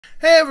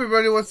Hey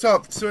everybody, what's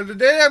up? So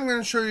today I'm going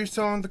to show you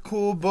some of the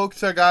cool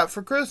books I got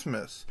for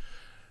Christmas.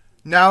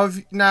 Now,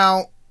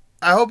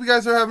 I hope you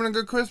guys are having a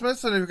good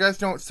Christmas, and if you guys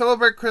don't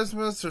celebrate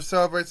Christmas or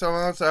celebrate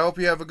something else, I hope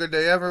you have a good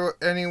day ever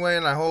anyway,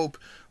 and I hope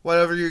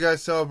whatever you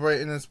guys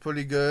celebrating is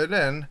pretty good,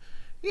 and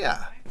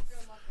yeah.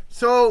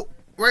 So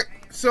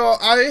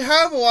I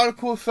have a lot of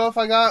cool stuff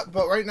I got,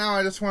 but right now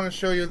I just want to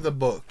show you the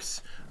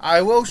books.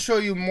 I will show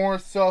you more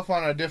stuff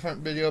on a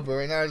different video, but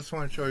right now I just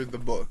want to show you the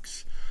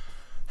books.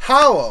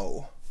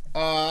 Hollow.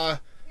 The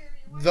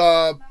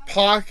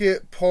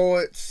Pocket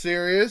Poet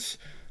series,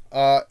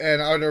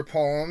 and other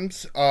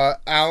poems,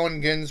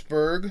 Allen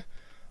Ginsberg,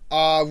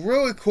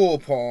 really cool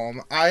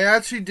poem. I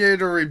actually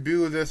did a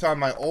review of this on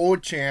my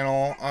old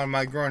channel, on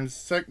my Growing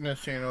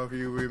Sickness channel, if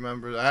you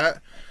remember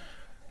that.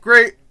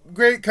 Great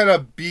kind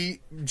of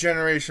beat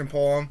generation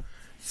poem.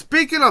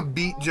 Speaking of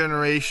beat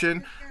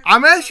generation,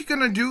 I'm actually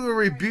going to do a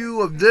review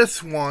of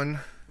this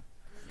one,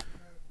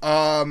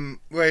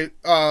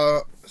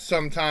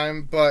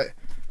 sometime, but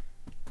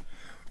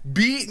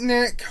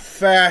Beatnik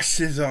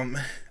Fascism.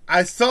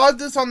 I saw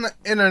this on the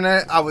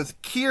internet. I was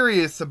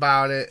curious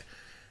about it,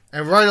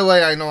 and right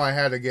away I know I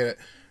had to get it.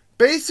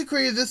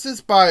 Basically, this is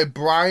by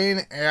Brian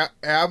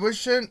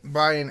Abison.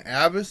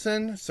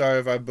 Sorry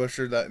if I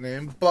butchered that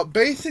name. But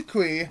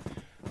basically,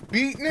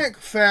 Beatnik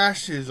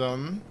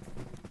Fascism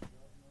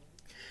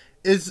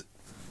is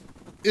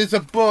a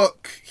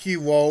book he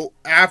wrote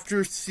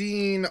after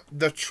seeing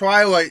the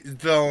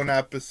Twilight Zone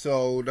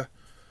episode.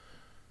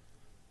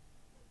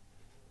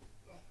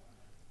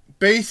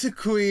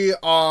 Basically,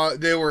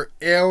 they were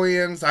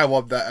aliens. I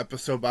love that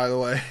episode, by the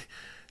way.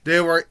 They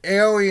were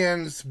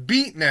aliens,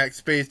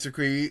 beatniks,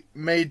 basically,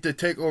 made to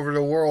take over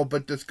the world,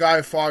 but this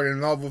guy fell in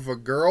love with a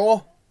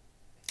girl.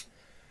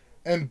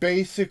 And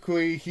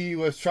basically, he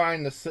was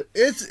trying to...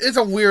 It's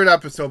a weird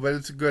episode, but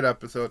it's a good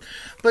episode.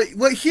 But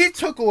what he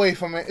took away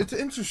from it, it's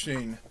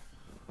interesting.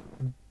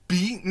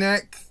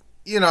 Beatniks,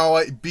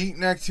 like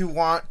beatniks who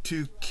want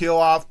to kill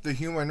off the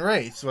human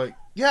race. Like,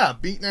 yeah,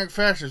 beatnik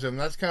fascism.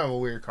 That's kind of a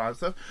weird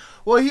concept.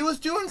 Well, he was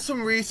doing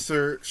some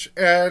research,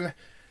 and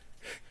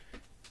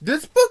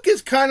this book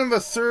is kind of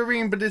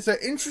disturbing, but it's an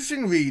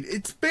interesting read.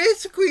 It's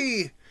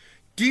basically,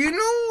 do you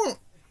know,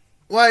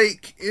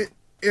 like,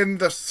 in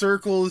the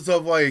circles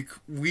of, like,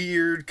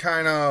 weird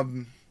kind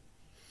of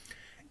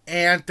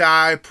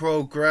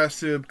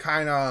anti-progressive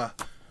kind of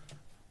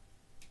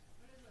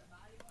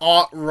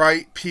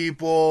alt-right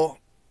people,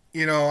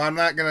 I'm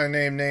not going to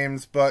name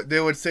names, but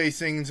they would say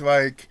things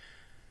like,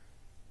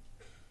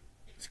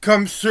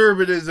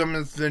 conservatism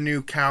is the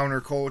new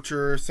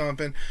counterculture or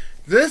something.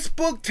 This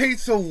book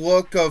takes a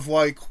look of,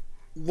 like,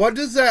 what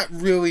does that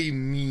really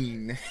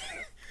mean?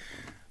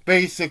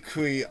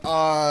 Basically,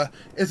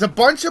 it's a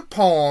bunch of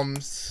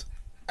poems,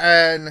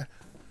 and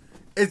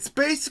it's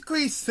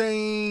basically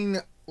saying,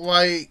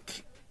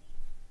 like,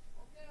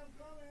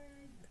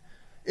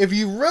 if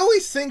you really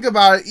think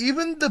about it,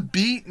 even the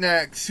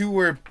beatniks, who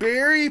were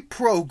very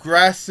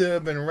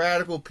progressive and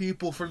radical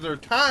people for their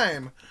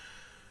time,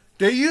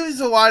 they use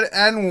a lot of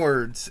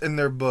N-words in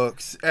their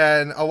books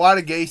and a lot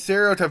of gay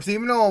stereotypes,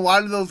 even though a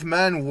lot of those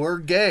men were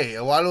gay.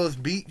 A lot of those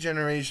Beat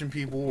Generation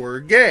people were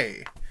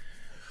gay.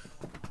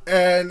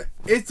 And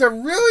it's a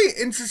really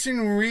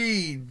interesting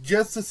read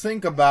just to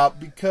think about,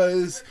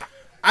 because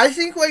I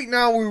think right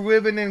now we're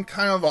living in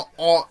kind of an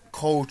alt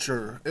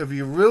culture, if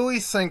you really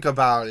think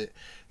about it.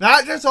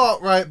 Not just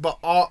alt-right, but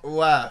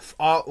alt-left.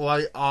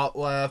 Alt-right,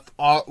 alt-left,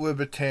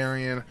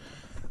 alt-libertarian.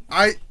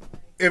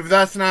 If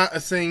that's not a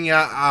thing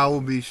yet, I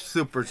will be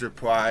super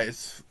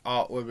surprised.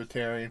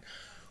 Alt-libertarian.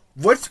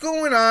 What's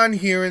going on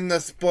here in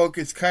this book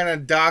is kind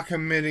of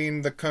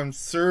documenting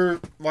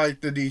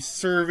the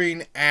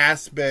disturbing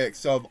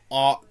aspects of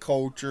alt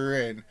culture,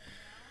 and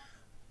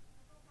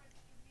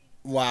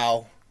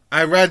wow.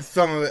 I read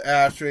some of it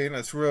actually, and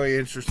it's really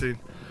interesting.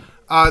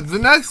 The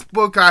next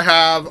book I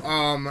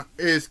have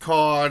is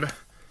called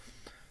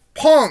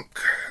Punk,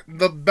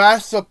 the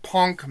Best of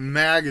Punk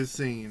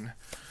magazine.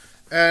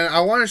 And I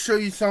want to show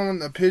you some of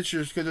the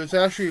pictures because it's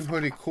actually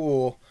pretty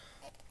cool.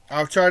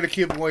 I'll try to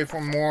keep away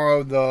from more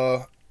of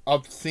the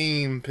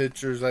obscene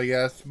pictures, I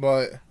guess.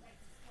 But,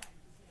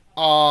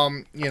 for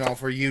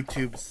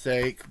YouTube's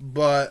sake.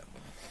 But,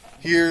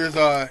 here's,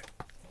 I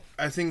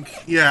think,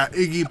 yeah,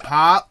 Iggy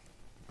Pop.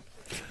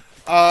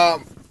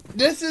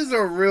 This is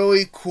a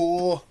really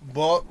cool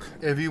book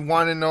if you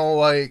want to know,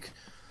 like,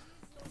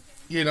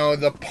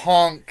 the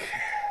punk.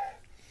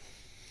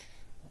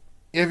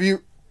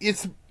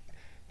 It's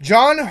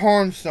John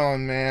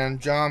Hornstone, man.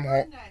 John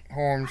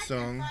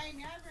Hornstone.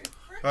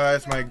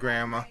 That's my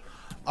grandma.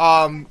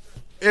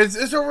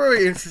 It's a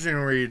really interesting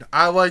read.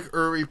 I like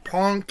early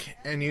punk,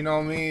 and you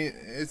know me,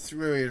 it's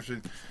really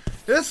interesting.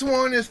 This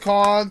one is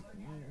called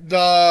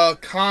The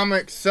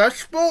Comic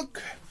Search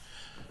Book,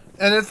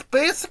 and it's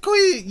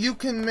basically, you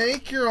can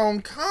make your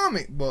own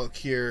comic book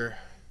here.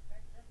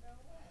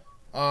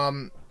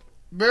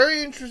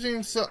 Very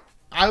interesting. So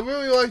I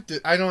really liked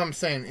it. I know I'm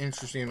saying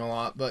interesting a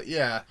lot, but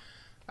yeah,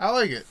 I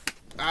like it.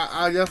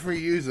 I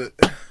definitely use it.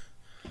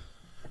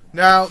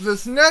 Now,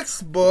 this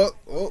next book,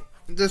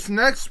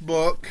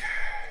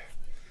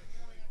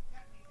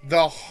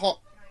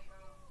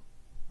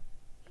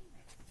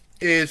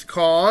 is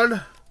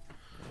called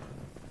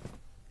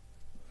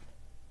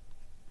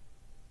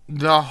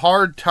The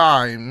Hard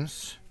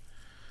Times.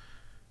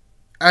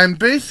 And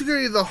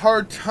basically The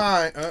Hard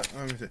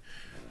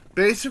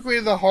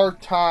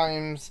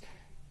Times,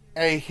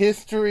 a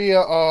history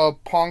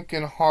of punk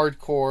and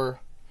hardcore.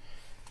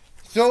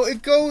 So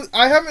it goes,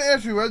 I haven't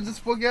actually read this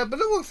book yet, but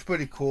it looks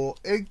pretty cool.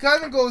 It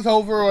kind of goes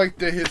over like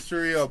the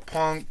history of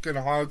punk and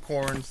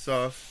hardcore and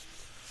stuff.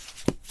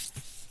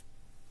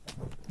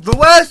 The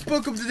last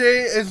book of the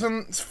day is,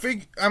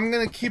 I'm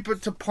going to keep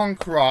it to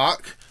punk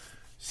rock.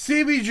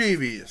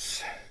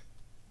 CBGB's.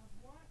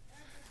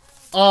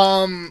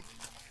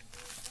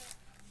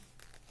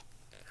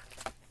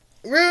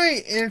 Really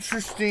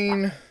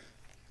interesting.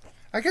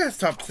 I gotta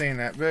stop saying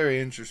that. Very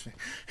interesting.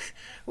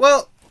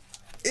 Well,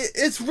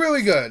 it's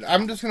really good.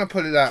 I'm just gonna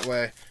put it that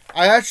way.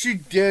 I actually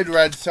did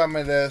read some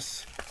of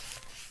this.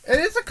 And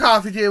it's a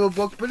coffee table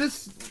book, but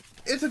it's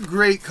a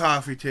great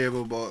coffee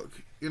table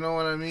book. You know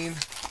what I mean?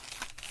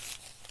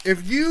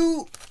 If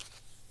you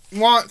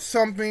want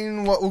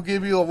something what will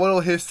give you a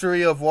little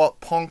history of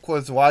what punk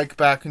was like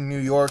back in New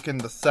York in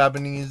the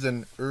 70s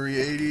and early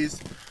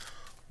 80s,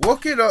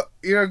 look it up.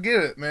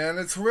 Get it, man.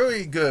 It's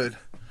really good.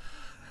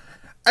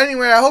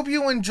 Anyway, I hope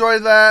you enjoy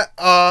that.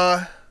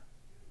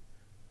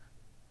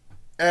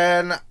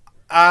 And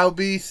I'll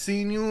be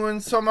seeing you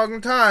in some other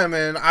time.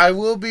 And I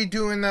will be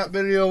doing that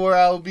video where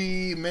I'll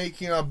be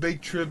making a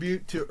big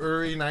tribute to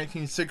early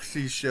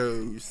 1960s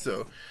shows.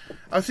 So,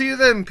 I'll see you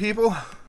then, people.